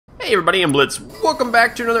Hey everybody, I'm Blitz. Welcome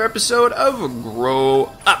back to another episode of Grow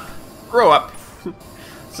Up. Grow Up.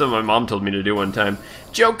 Something my mom told me to do one time.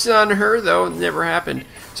 Joke's on her, though. It never happened.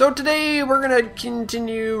 So today we're going to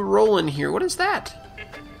continue rolling here. What is that?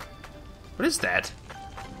 What is that?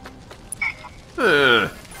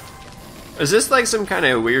 Is this like some kind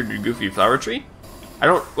of weird, goofy flower tree? I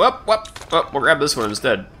don't... Whoop. We'll grab this one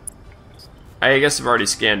instead. I guess I've already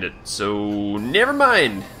scanned it, so never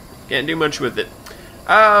mind. Can't do much with it.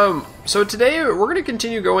 So today we're going to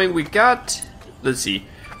continue going. We got... Let's see.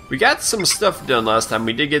 We got some stuff done last time.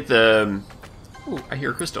 We did get the... Ooh, I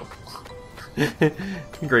hear a crystal.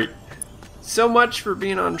 Great. So much for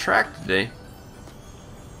being on track today.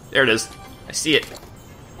 There it is. I see it.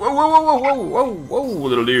 Whoa,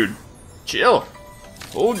 little dude. Chill.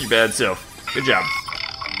 Hold your bad self. Good job.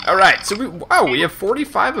 Alright, so we have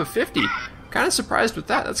 45 of 50. Kind of surprised with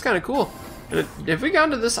that. That's kind of cool. Have we gone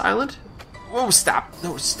to this island? Whoa, stop.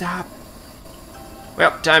 No, stop.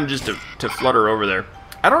 Well, time just to flutter over there.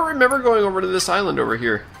 I don't remember going over to this island over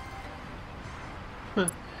here. Huh.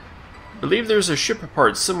 Believe there's a ship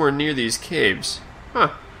apart somewhere near these caves.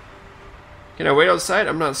 Huh. Can I wait outside?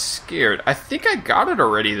 I'm not scared. I think I got it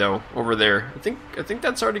already though, over there. I think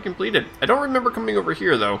that's already completed. I don't remember coming over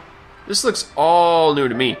here though. This looks all new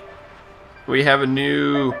to me. We have a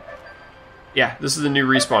new... Yeah, this is the new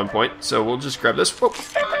respawn point, so we'll just grab this. Whoa.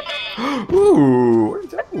 Ooh,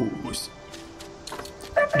 what are those?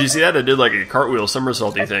 Did you see that? I did like a cartwheel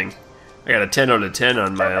somersaulty thing. I got a 10 out of 10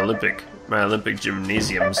 on my Olympic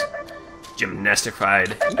gymnasiums.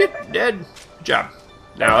 Gymnastified. Get dead. Good job.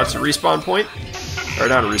 Now that's a respawn point. Or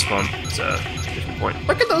not a respawn. It's a different point.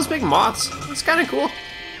 Look at those big moths. That's kind of cool.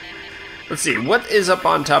 Let's see. What is up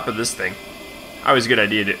on top of this thing? Always a good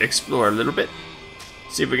idea to explore a little bit.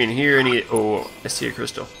 See if we can hear any... Oh, I see a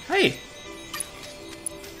crystal. Hey!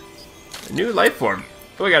 A new life form.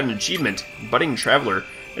 Oh, I got an achievement. Budding Traveler.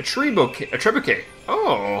 A tree bouquet. A trebuchet.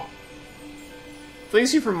 Oh!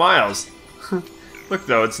 Flings you for miles. Look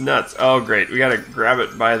though, it's nuts. Oh, great. We gotta grab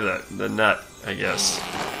it by the nut, I guess.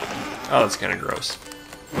 Oh, that's kind of gross.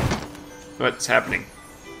 What's happening?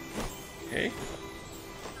 Okay.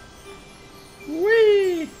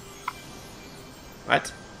 Whee!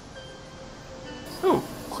 What? Oh.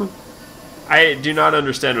 I do not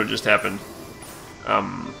understand what just happened.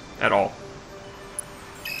 At all.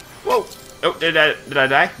 Whoa! Oh, did I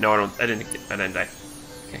die? No, I didn't die.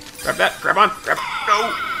 Okay, grab that. Grab on. Grab.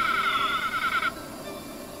 No.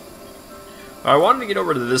 I wanted to get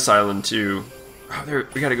over to this island too. Oh, there.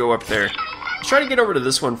 We gotta go up there. Let's try to get over to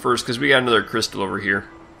this one first because we got another crystal over here.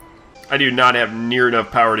 I do not have near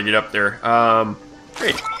enough power to get up there.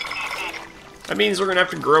 Great. That means we're gonna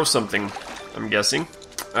have to grow something, I'm guessing.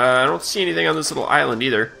 I don't see anything on this little island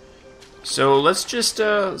either. So let's just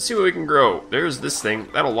see what we can grow. There's this thing.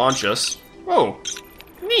 That'll launch us. Whoa.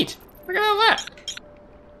 Neat. Look at all that.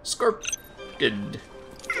 Good.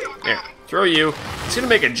 There. Throw you. It's going to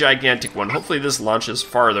make a gigantic one. Hopefully this launches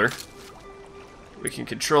farther. We can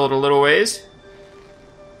control it a little ways.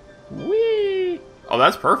 Whee! Oh,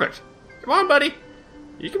 that's perfect. Come on, buddy.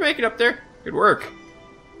 You can make it up there. Good work.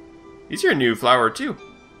 These are a new flower, too.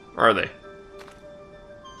 Or are they?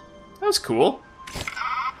 That was cool.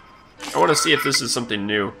 I want to see if this is something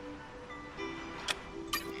new.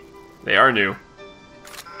 They are new.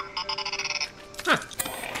 Huh.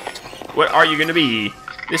 What are you going to be?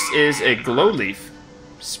 This is a glow leaf.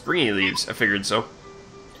 Springy leaves. I figured so.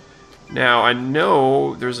 Now, I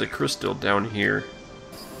know there's a crystal down here.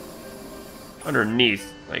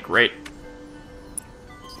 Underneath. Like right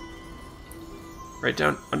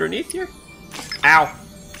down underneath here? Ow!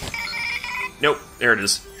 Nope. There it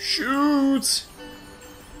is. Shoots!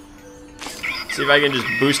 See if I can just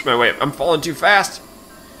boost my way up. I'm falling too fast.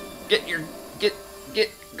 Get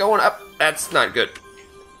going up. That's not good.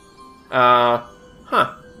 Huh.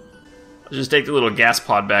 I'll just take the little gas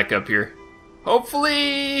pod back up here.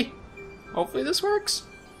 Hopefully this works.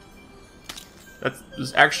 That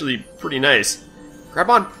was actually pretty nice. Grab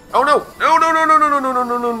on. Oh no.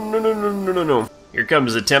 No. Here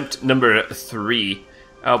comes attempt number 3.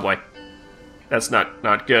 Oh boy. That's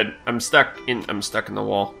not good. I'm stuck in the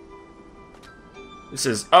wall. This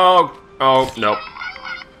is... Oh, nope.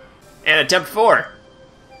 And attempt 4.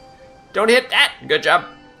 Don't hit that. Good job.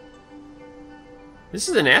 This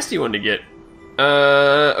is a nasty one to get.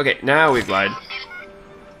 Okay, now we glide.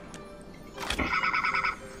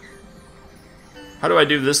 How do I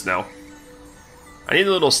do this now? I need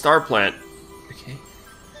a little star plant. Okay.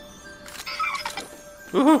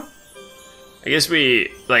 Woohoo! I guess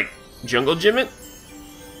we, like, jungle gym it?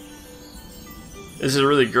 This is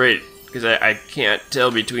really great, because I can't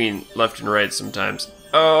tell between left and right sometimes.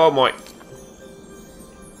 Oh boy.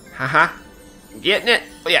 Haha. Getting it.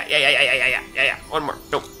 Oh yeah, yeah. One more.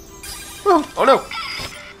 Nope. Oh no.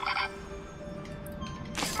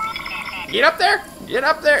 Get up there. Get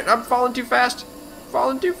up there. I'm falling too fast.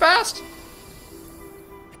 Falling too fast.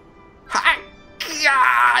 Hi.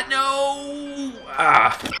 Ah, no.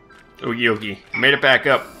 Ah. Okie dokie. Made it back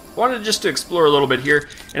up. Wanted just to explore a little bit here,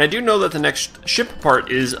 and I do know that the next ship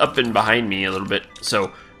part is up and behind me a little bit,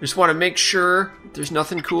 so just want to make sure there's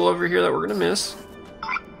nothing cool over here that we're gonna miss.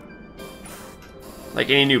 Like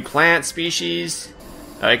any new plant species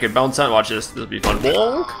I could bounce on. Watch this. This will be fun.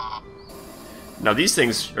 Bonk. Now these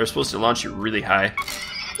things are supposed to launch you really high.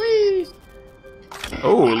 Whee!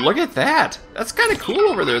 Oh, look at that. That's kind of cool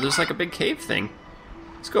over there. There's like a big cave thing.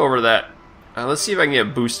 Let's go over to that. Let's see if I can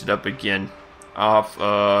get boosted up again. Off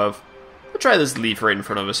of... We'll try this leaf right in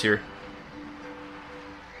front of us here.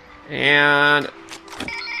 And...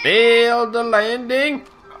 nailed the landing.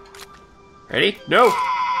 Ready? No.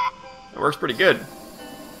 That works pretty good.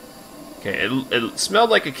 Okay, it smelled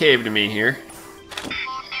like a cave to me here.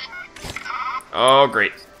 Oh,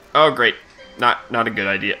 great. Oh, great. Not a good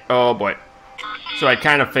idea. Oh, boy. So I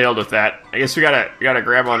kind of failed with that. I guess we gotta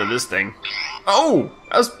grab onto this thing. Oh!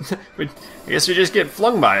 That was, I guess we just get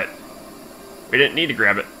flung by it. We didn't need to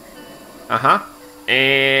grab it. Uh-huh.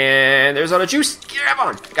 And there's all the juice. Grab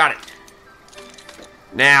on. Got it.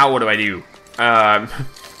 Now what do I do? I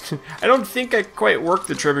don't think I quite worked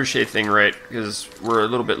the trebuchet thing right because we're a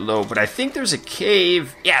little bit low, but I think there's a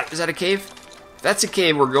cave. Yeah, is that a cave? If that's a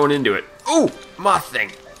cave, we're going into it. Ooh, moth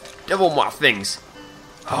thing. Devil moth things.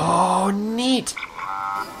 Oh, neat.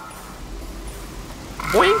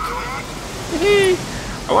 Boink.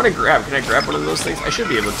 I want to grab. Can I grab one of those things? I should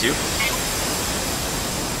be able to.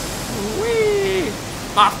 Whee!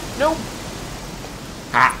 Moth. No.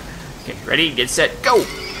 Ha. Okay, ready, get set, go.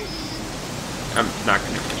 I'm not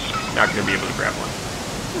gonna be able to grab one.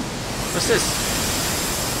 What's this?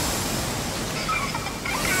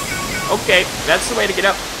 Okay, that's the way to get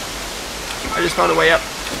up. I just found a way up.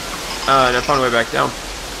 And I found a way back down.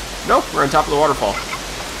 Nope, we're on top of the waterfall.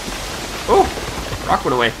 Oh, rock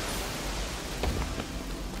went away.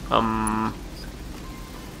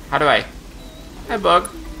 How do I? Hi, bug.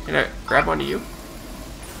 Can I grab onto you?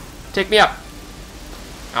 Take me up.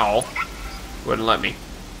 Ow. Wouldn't let me.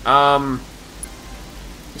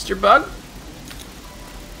 Mr. Bug?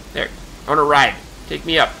 There. I want to ride. Take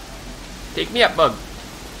me up. Take me up, bug.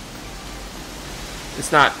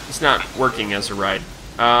 It's not working as a ride.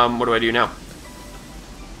 What do I do now?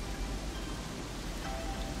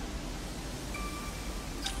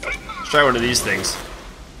 Let's try one of these things.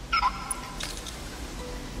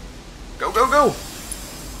 Go, go, go!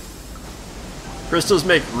 Crystals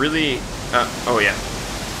make really... oh yeah.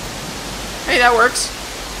 Hey, that works.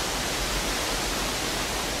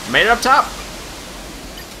 Made it up top.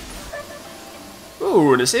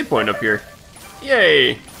 Ooh, and a save point up here.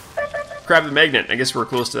 Yay! Grab the magnet. I guess we're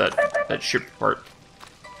close to that ship part.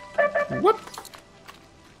 Whoop.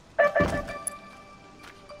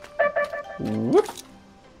 Whoop.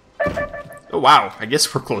 Oh wow, I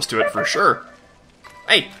guess we're close to it for sure.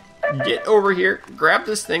 Hey, get over here. Grab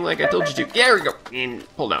this thing like I told you to. Yeah, there we go. And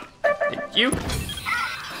pull down. Thank you.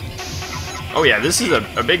 Oh yeah, this is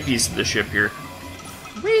a big piece of the ship here.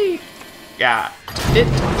 Whee! Got it.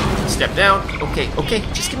 Step down. Okay, okay,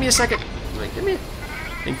 just give me a second. Like, give me a...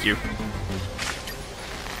 Thank you.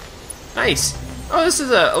 Nice. Oh, this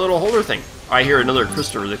is a little holder thing. I hear another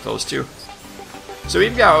crystal really close too. So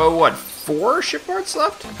we've got, what, 4 ship parts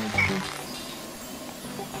left?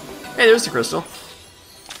 Hey, there's the crystal.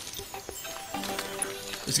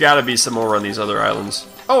 There's gotta be some more on these other islands.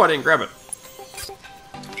 Oh, I didn't grab it.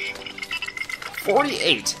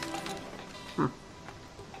 48.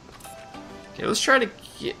 Okay, let's try to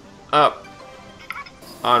get up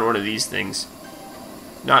on one of these things.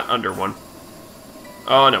 Not under one.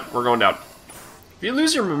 Oh no, we're going down. If you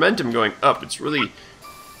lose your momentum going up, it's really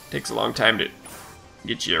takes a long time to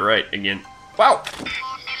get you right again. Wow!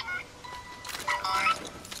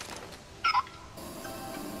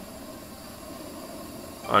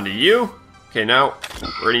 Onto you. Okay, now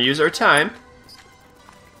we're gonna use our time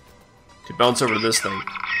to bounce over to this thing.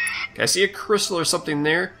 Okay, I see a crystal or something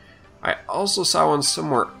there. I also saw one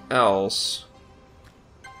somewhere else.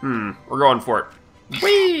 We're going for it.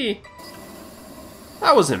 Whee!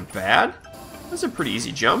 That wasn't bad. That's a pretty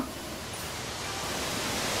easy jump.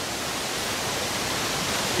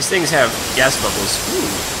 These things have gas bubbles. Ooh.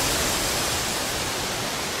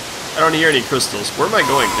 I don't hear any crystals. Where am I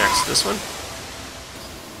going next? This one?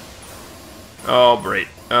 Oh, great.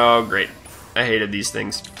 Oh, great. I hated these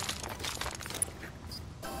things.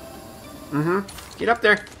 Get up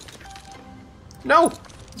there. No!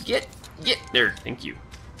 Get there. Thank you.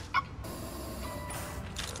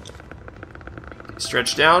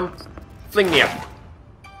 Stretch down. Fling me up.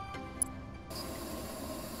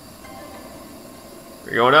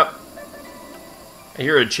 We're going up. I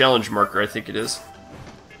hear a challenge marker, I think it is.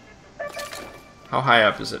 How high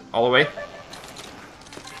up is it? All the way?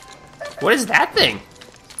 What is that thing?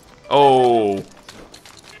 Oh.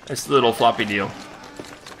 That's the little floppy deal.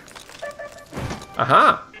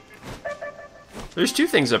 Aha. There's two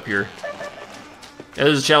things up here. Yeah,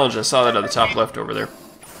 there's a challenge. I saw that at the top left over there.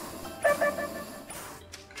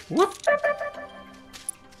 Whoop.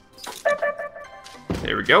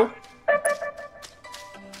 There we go.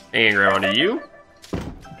 And grab onto you.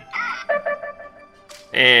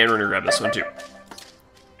 And we're gonna grab this one too.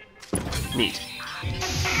 Neat.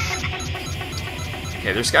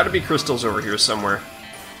 Okay, there's gotta be crystals over here somewhere.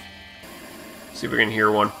 See if we can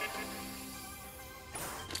hear one.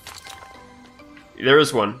 There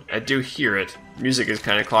is one. I do hear it. Music is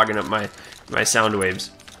kind of clogging up my sound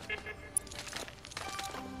waves.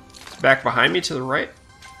 It's back behind me to the right.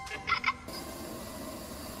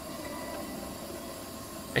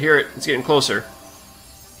 I hear it. It's getting closer.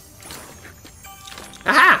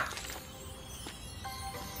 Aha!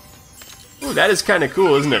 Ooh, that is kind of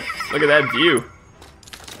cool, isn't it? Look at that view.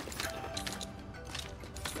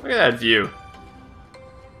 Look at that view.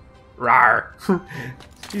 Rawr.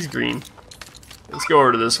 He's green. Let's go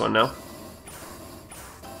over to this one now.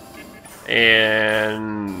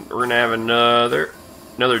 And we're gonna have another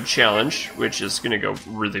challenge, which is gonna go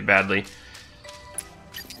really badly.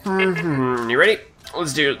 You ready?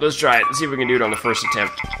 Let's do it. Let's try it. Let's see if we can do it on the first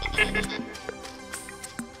attempt.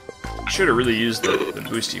 Should have really used the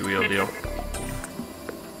boosty wheel deal.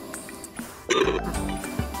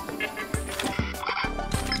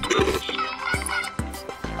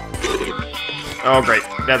 Oh great,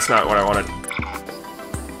 that's not what I wanted.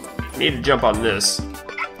 I need to jump on this.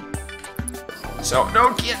 So,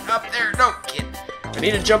 no, get up there, no, get. I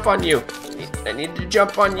need to jump on you. I need to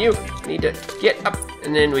jump on you. I need to get up,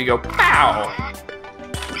 and then we go, pow!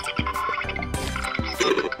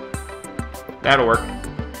 That'll work.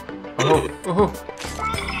 Oh, oh.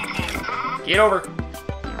 Get over.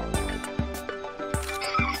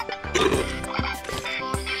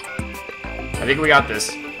 I think we got this.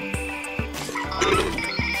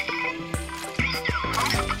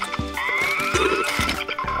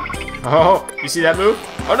 Oh, you see that move?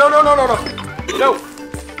 Oh, no, no, no, no, no. No.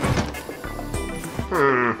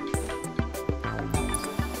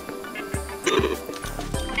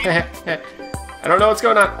 I don't know what's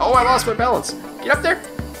going on. Oh, I lost my balance. Get up there.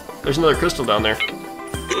 There's another crystal down there.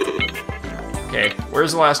 Okay,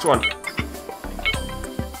 where's the last one?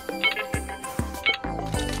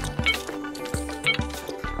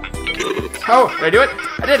 Oh, did I do it?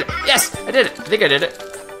 I did it. Yes, I did it. I think I did it.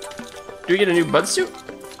 Do we get a new bud suit?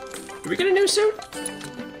 Did we get a new suit?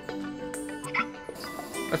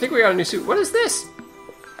 I think we got a new suit. What is this?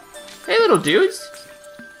 Hey, little dudes.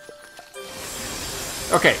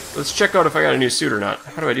 Okay, let's check out if I got a new suit or not.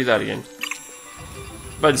 How do I do that again?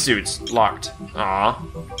 Bud suits. Locked. Aww.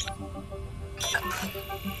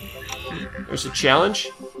 There's a challenge.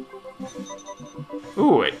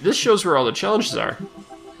 Ooh, wait. This shows where all the challenges are.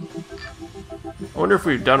 I wonder if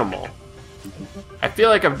we've done them all. I feel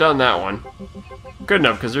like I've done that one. Good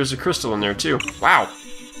enough, because there's a crystal in there, too. Wow.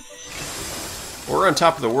 We're on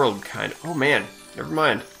top of the world, kind of. Oh, man. Never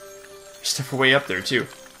mind. There's stuff way up there, too.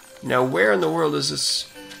 Now, where in the world is this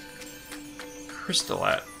crystal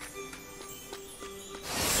at?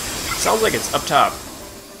 Sounds like it's up top.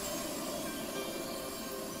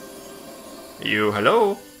 You,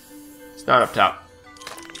 hello? It's not up top.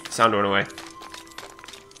 Sound went away.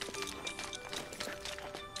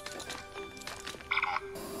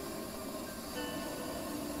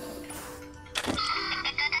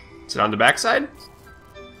 Is it on the backside?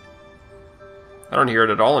 I don't hear it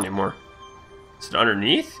at all anymore. Is it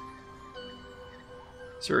underneath?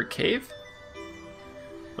 Is there a cave?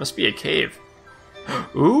 Must be a cave.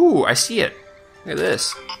 Ooh, I see it. Look at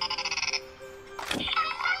this.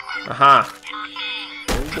 Aha.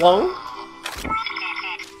 Blown.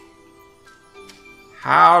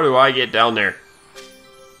 How do I get down there?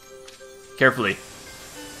 Carefully.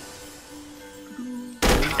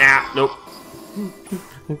 Ah, nope.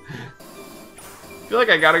 I feel like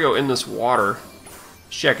I gotta go in this water.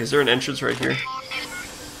 Check, is there an entrance right here?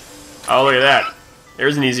 Oh, look at that.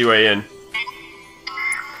 There's an easy way in.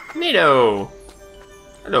 Neato.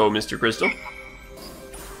 Hello, Mr. Crystal.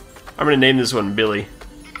 I'm gonna name this one Billy.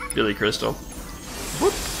 Billy Crystal.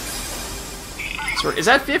 Whoop. Is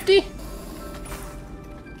that 50?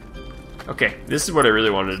 Okay, this is what I really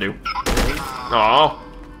wanted to do. Oh.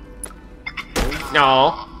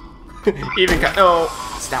 No. Even got. No.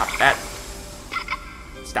 Stop that.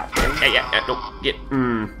 Stop. Yeah. No. Get.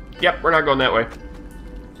 Yep, we're not going that way.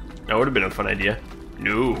 That would have been a fun idea.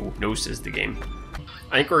 No, says the game.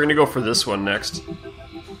 I think we're gonna go for this one next.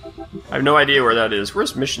 I have no idea where that is.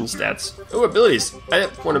 Where's mission stats? Oh, abilities. I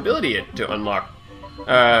have one ability to unlock.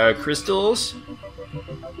 Crystals.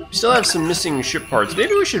 We still have some missing ship parts.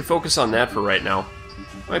 Maybe we should focus on that for right now.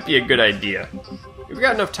 Might be a good idea. We've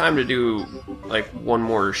got enough time to do, like, one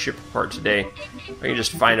more ship part today. I can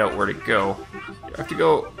just find out where to go. I have to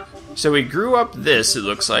go... So we grew up this, it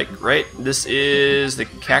looks like, right? This is the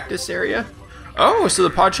cactus area? Oh, so the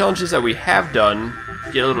pod challenges that we have done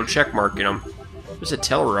get a little check mark in them. There's a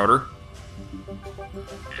tail router.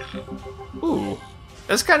 Ooh,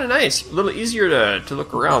 that's kind of nice. A little easier to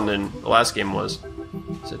look around than the last game was.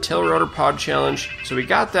 It's a tail router pod challenge. So we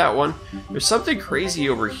got that one. There's something crazy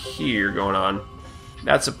over here going on.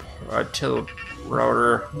 That's a tail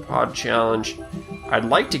router pod challenge. I'd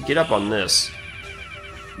like to get up on this.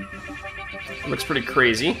 It looks pretty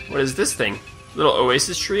crazy. What is this thing? Little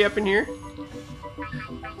oasis tree up in here?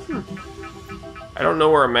 I don't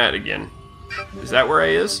know where I'm at again. Is that where I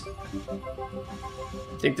is?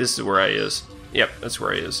 I think this is where I is. Yep, that's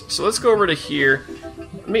where I is. So let's go over to here.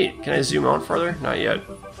 Wait, can I zoom out farther? Not yet.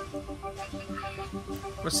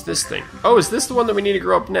 What's this thing? Oh, is this the one that we need to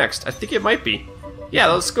grow up next? I think it might be. Yeah,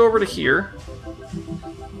 let's go over to here.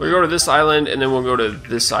 We'll go to this island, and then we'll go to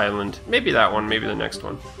this island. Maybe that one, maybe the next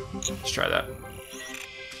one. Let's try that.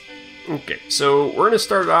 Okay, so we're going to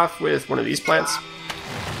start off with one of these plants.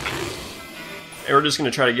 And we're just going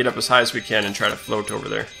to try to get up as high as we can and try to float over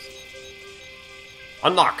there.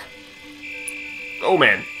 Unlock! Oh,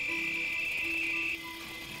 man.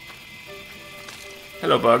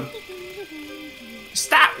 Hello, bug.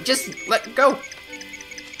 Stop! Just let go!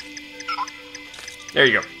 There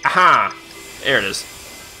you go. Aha! There it is.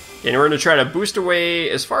 And we're going to try to boost away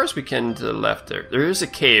as far as we can to the left there. There is a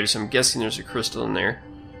cave, so I'm guessing there's a crystal in there.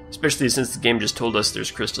 Especially since the game just told us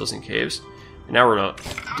there's crystals in caves. And now we're going to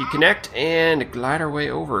deconnect and glide our way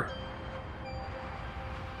over.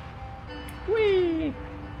 Whee!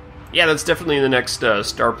 Yeah, that's definitely the next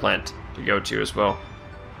star plant to go to as well.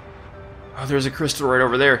 Oh, there's a crystal right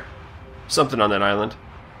over there. Something on that island.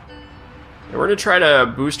 And we're going to try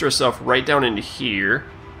to boost ourselves right down into here.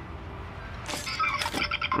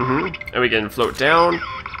 And we can float down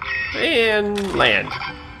and land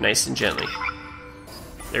nice and gently.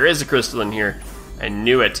 There is a crystal in here. I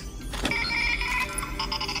knew it.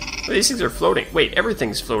 Oh, these things are floating. Wait,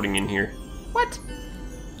 everything's floating in here. What?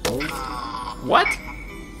 What?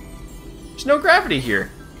 There's no gravity here.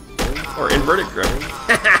 Or inverted gravity.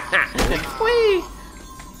 Whee!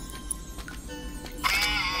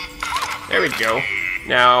 There we go.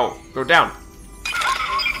 Now, go down.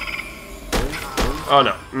 Oh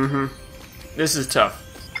no. This is tough.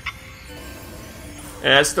 And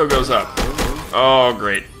that still goes up. Oh,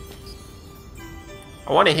 great.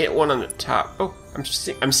 I want to hit one on the top. Oh, I'm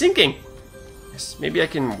sinking. Yes, maybe I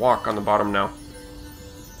can walk on the bottom now.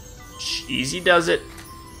 Easy does it.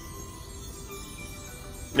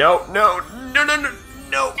 No.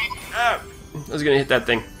 Ah, I was gonna hit that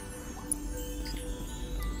thing.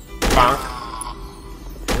 Bonk.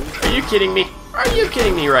 Are you kidding me? Are you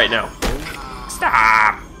kidding me right now?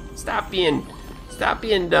 Stop! Stop being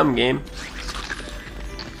dumb, game.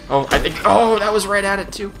 Oh, I think. Oh, that was right at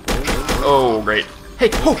it too. Oh, great. Hey,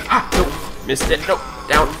 no, missed it. No,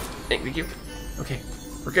 down. Thank you. Okay,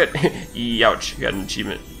 we're good. Ouch, got an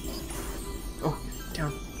achievement. Oh,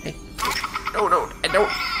 down. Hey. No, I don't.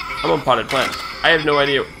 I'm on potted plant. I have no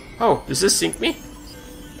idea. Oh, does this sink me?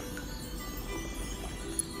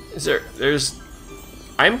 There's.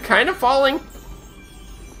 I'm kind of falling.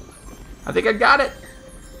 I think I got it.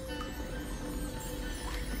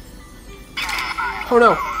 Oh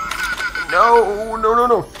no.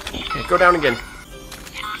 No. Okay, go down again.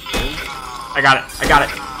 I got it.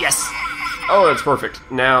 Yes. Oh, that's perfect.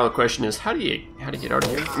 Now the question is, how do you get out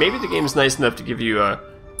of here? Maybe the game's nice enough to give you a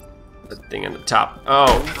thing on the top.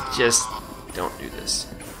 Oh, just don't do this.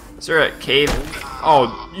 Is there a cave?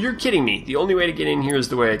 Oh, you're kidding me. The only way to get in here is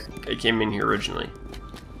the way I came in here originally.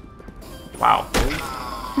 Wow.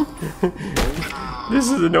 This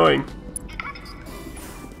is annoying.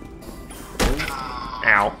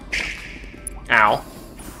 Ow. Ow.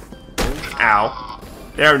 Ow.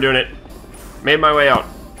 There, I'm doing it. Made my way out.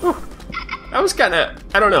 Whew. That was kind of,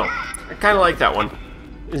 I don't know. I kind of like that one.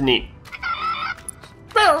 It was neat.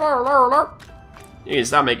 You can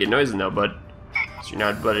stop making noises now, bud. So you're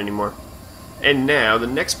not bud anymore. And now, the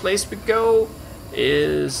next place we go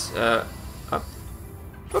is,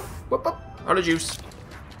 Whoop, whoop, whoop. On a juice.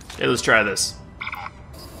 Okay, let's try this.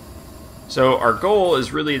 So our goal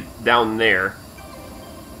is really down there.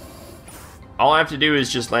 All I have to do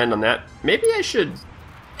is just land on that. Maybe I should...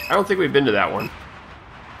 I don't think we've been to that one.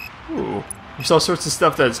 Ooh. There's all sorts of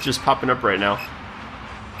stuff that's just popping up right now.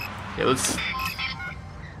 Okay, let's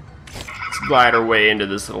glide our way into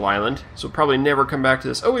this little island. So we'll probably never come back to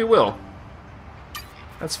this. Oh, we will.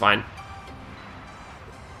 That's fine.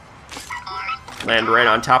 Land right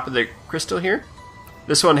on top of the crystal here.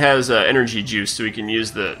 This one has energy juice, so we can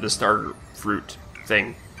use the star fruit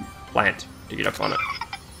thing, plant, to get up on it.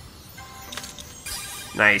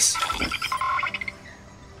 Nice.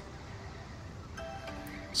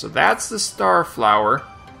 So that's the star flower.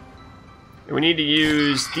 And we need to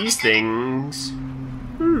use these things.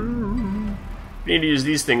 We need to use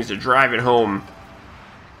these things to drive it home.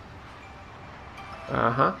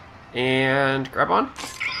 Uh-huh. And grab on.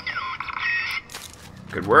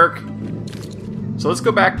 Good work. So let's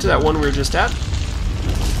go back to that one we were just at.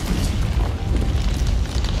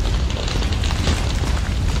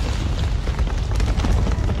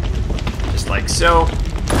 Just like so.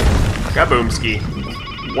 Kaboomski.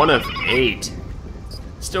 1 of 8.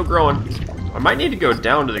 Still growing. I might need to go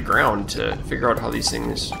down to the ground to figure out how these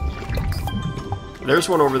things... There's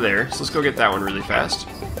one over there, so let's go get that one really fast.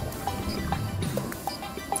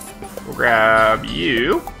 We'll grab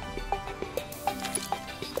you.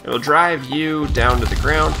 It'll drive you down to the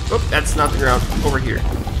ground. Oh, that's not the ground. Over here.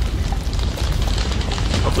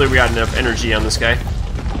 Hopefully we got enough energy on this guy.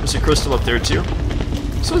 There's a crystal up there too.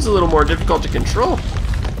 This one's a little more difficult to control.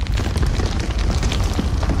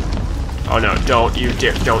 Oh no, don't you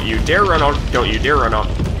dare run out. Don't you dare run out.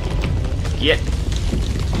 Get.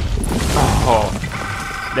 Oh,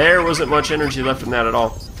 there wasn't much energy left in that at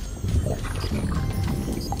all.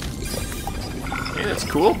 Okay, that's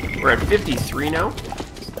cool. We're at 53 now.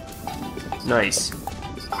 Nice.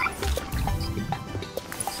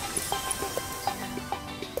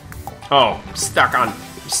 Oh, stuck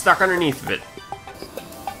underneath of it.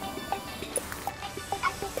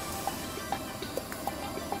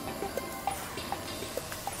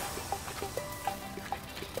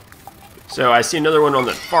 So I see another one on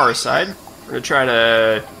the far side. We're gonna try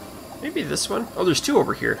to... Maybe this one? Oh, there's 2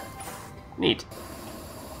 over here. Neat.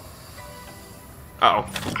 Uh-oh.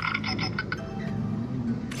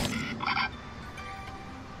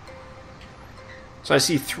 So I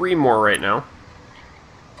see 3 more right now.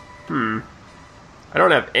 I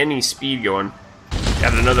don't have any speed going.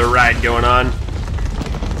 Got another ride going on.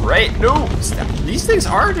 Right? No! These things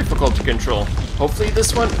are difficult to control. Hopefully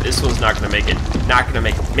this one's not gonna make it. Not gonna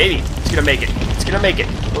make it. Maybe. It's gonna make it. It's gonna make it.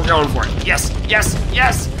 We're going for it. Yes! Yes!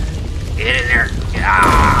 Yes! Get in there!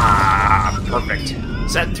 Ah! Perfect.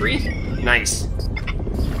 Is that 3? Nice.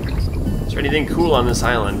 Is there anything cool on this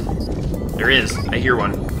island? There is. I hear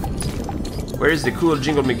one. Where's the cool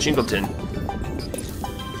Jingle McJingleton?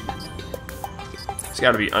 It's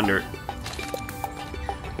gotta be under.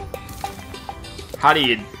 How do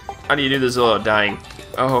you do this without dying?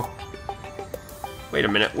 Oh. Wait a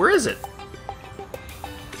minute, where is it?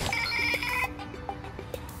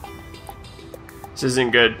 This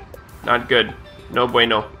isn't good. Not good. No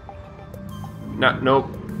bueno.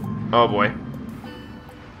 Nope. Oh boy.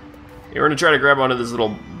 We're gonna try to grab onto this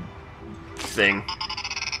little thing.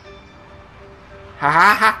 Ha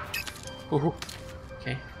ha ha! Ooh.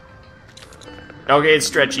 Okay. Okay, it's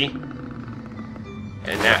stretchy.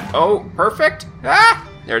 And that. Oh, perfect! Ah!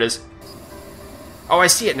 There it is. Oh, I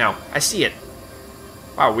see it now. I see it.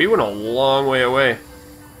 Wow, we went a long way away.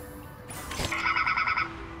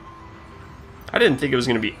 I didn't think it was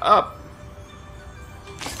gonna be up.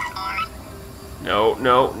 No.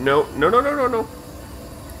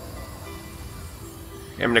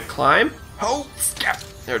 Okay, I'm gonna climb. Oh, yeah.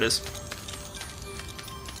 There it is.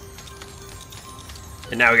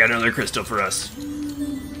 And now we got another crystal for us.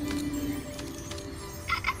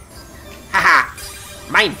 Haha!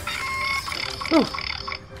 Mine! Whew.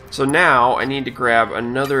 So now I need to grab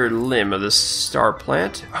another limb of this star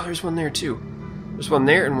plant. Oh, there's one there too. There's one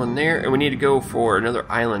there and one there, and we need to go for another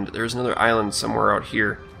island. There's another island somewhere out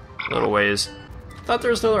here, a little ways. Thought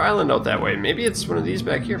there was another island out that way. Maybe it's one of these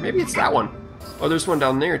back here. Maybe it's that one. Oh, there's one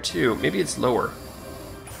down there too. Maybe it's lower.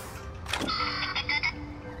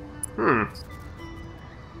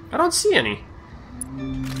 I don't see any.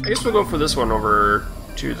 I guess we'll go for this one over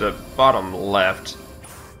to the bottom left.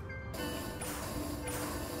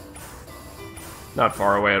 Not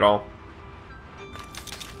far away at all.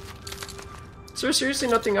 Is there seriously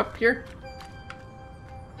nothing up here?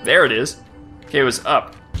 There it is. Okay, it was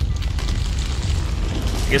up.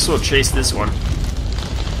 I guess we'll chase this one.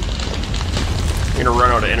 We're gonna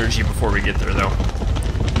run out of energy before we get there, though.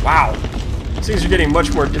 Wow. These things are getting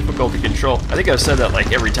much more difficult to control. I think I've said that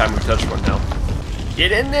like every time we touch one now.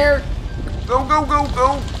 Get in there! Go, go, go,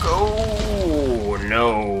 go, go!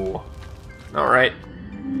 No. Alright.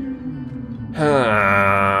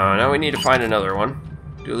 Now we need to find another one.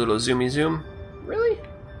 Do a little zoomy zoom. Really?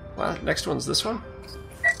 Well, next one's this one.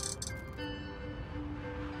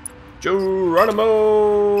 Geronimo!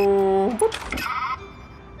 Whoop.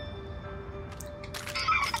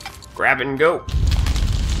 Grab and go.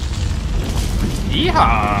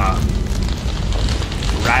 Yeehaw!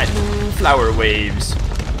 Riding flower waves.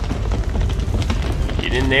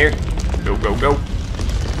 Get in there. Go, go, go.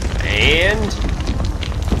 And...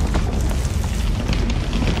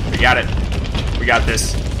 we got it. We got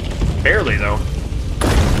this. Barely, though.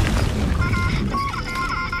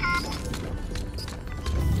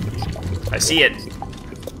 I see it.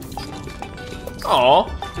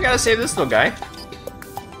 Aw, we gotta save this little guy.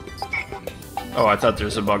 Oh, I thought there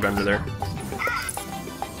was a bug under there.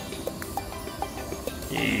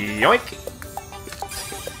 Yoink!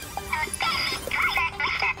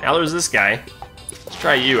 Now there's this guy. Let's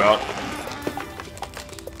try you out.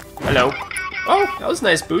 Hello. Oh, that was a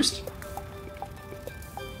nice boost.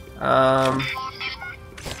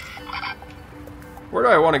 Where do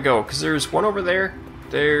I want to go? Because there's one over there.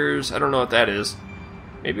 There's... I don't know what that is.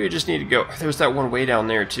 Maybe we just need to go... There's that one way down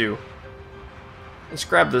there, too. Let's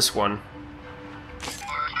grab this one.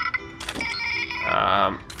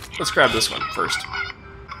 Let's grab this one first.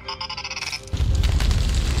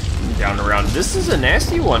 Down and around. This is a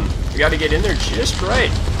nasty one. We got to get in there just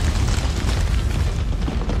right.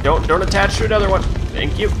 Don't attach to another one.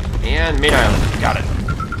 Thank you. And main island. Got it.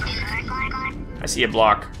 I see a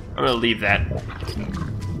block. I'm gonna leave that.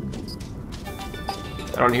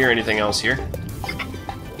 I don't hear anything else here.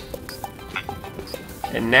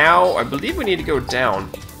 And now, I believe we need to go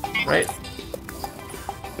down, right?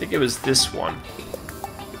 I think it was this one.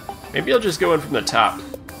 Maybe I'll just go in from the top.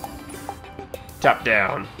 Top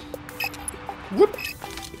down. Whoop!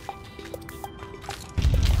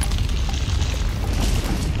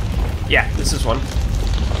 Yeah, this is one.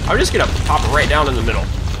 I'm just gonna pop it right down in the middle.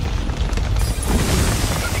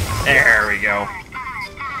 There we go.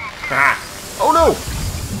 Ah! Oh no!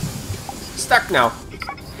 Stuck now.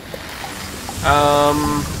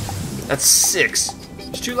 That's 6.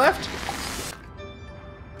 There's 2 left?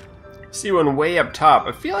 See one way up top.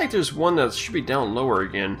 I feel like there's one that should be down lower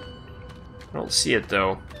again. I don't see it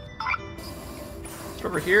though. It's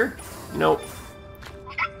over here? Nope.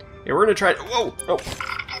 Yeah, we're gonna try. Whoa! Oh!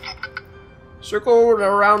 Circle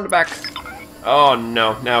around the back. Oh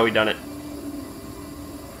no! Now we done it.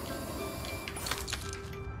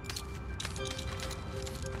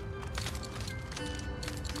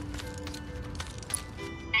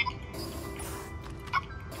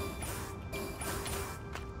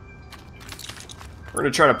 We're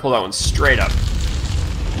gonna try to pull that one straight up.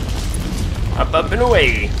 Up, up, and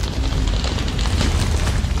away.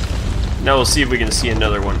 Now we'll see if we can see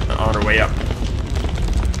another one on our way up.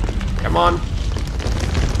 Come on.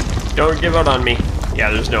 Don't give out on me. Yeah,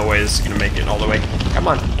 there's no way this is gonna make it all the way. Come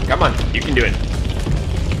on, come on, you can do it.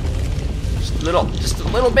 Just a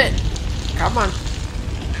little bit. Come on.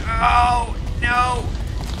 Oh, no,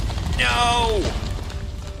 no.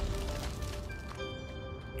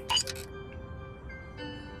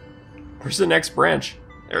 Where's the next branch?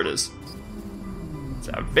 There it is. It's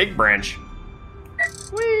a big branch.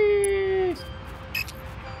 Whee!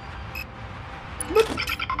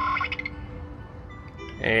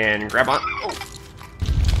 And grab on. Oh.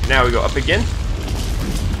 Now we go up again.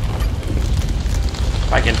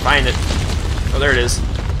 If I can find it. Oh, there it is.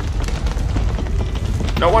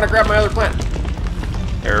 Don't want to grab my other plant.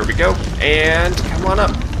 There we go. And come on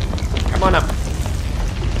up. Come on up.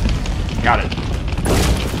 Got it.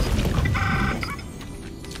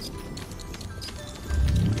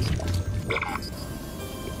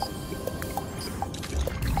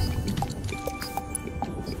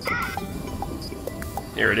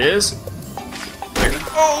 Here it is. There.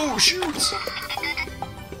 Oh, shoots!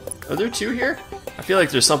 Are there 2 here? I feel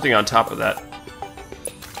like there's something on top of that.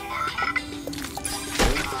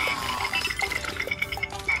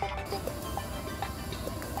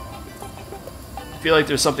 I feel like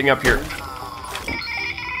there's something up here.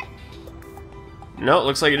 No, it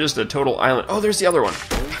looks like it's just a total island. Oh, there's the other one.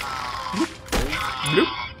 Bloop.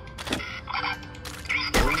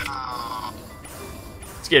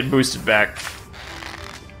 Let's get boosted back.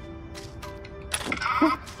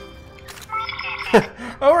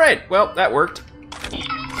 Alright, well, that worked.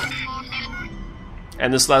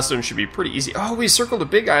 And this last one should be pretty easy. Oh, we circled a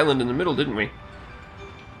big island in the middle, didn't we?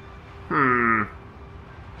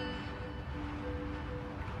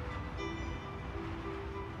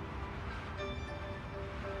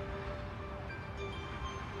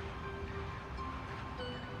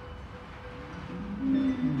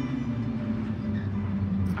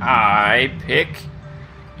 I pick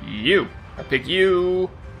you. I pick you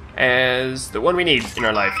as the one we need in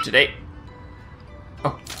our life today.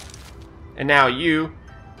 Oh. And now you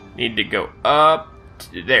need to go up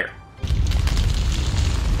to there.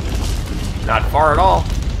 Not far at all.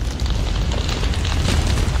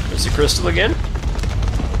 There's the crystal again.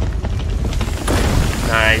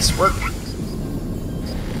 Nice work.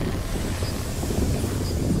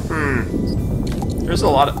 There's a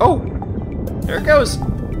lot of... Oh! There it goes.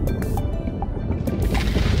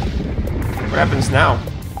 What happens now?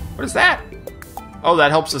 What is that? Oh, that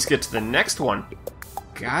helps us get to the next one.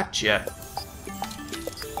 Gotcha.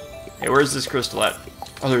 Hey, where's this crystal at?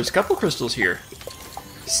 Oh, there's a couple crystals here.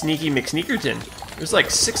 Sneaky McSneakerton. There's like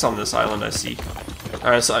 6 on this island, I see.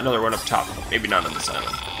 I saw another one up top. Maybe not on this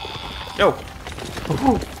island. No.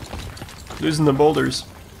 Ooh. Losing the boulders.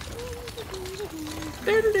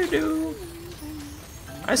 Do-do-do-do.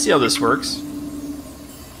 I see how this works.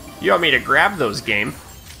 You want me to grab those, game?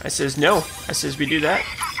 I says no. I says we do that.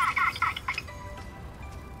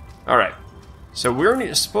 Alright. So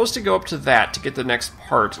we're supposed to go up to that to get the next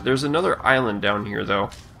part. There's another island down here,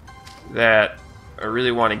 though, that I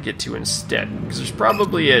really want to get to instead. Because there's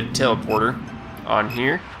probably a teleporter on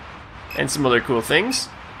here. And some other cool things.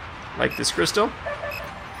 Like this crystal.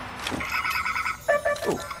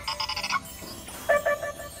 Ooh.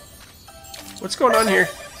 What's going on here?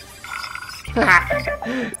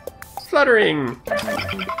 Fluttering!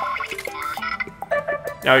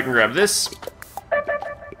 Now we can grab this.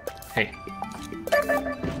 Hey.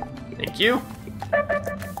 Thank you.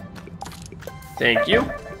 Thank you.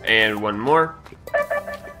 And one more.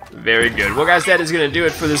 Very good. Well, guys, that is going to do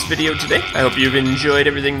it for this video today. I hope you've enjoyed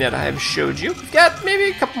everything that I have showed you. We've got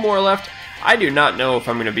maybe a couple more left. I do not know if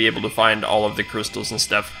I'm going to be able to find all of the crystals and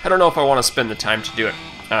stuff. I don't know if I want to spend the time to do it.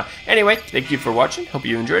 Anyway, thank you for watching. Hope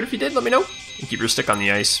you enjoyed. If you did, let me know. And keep your stick on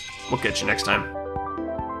the ice. We'll catch you next time.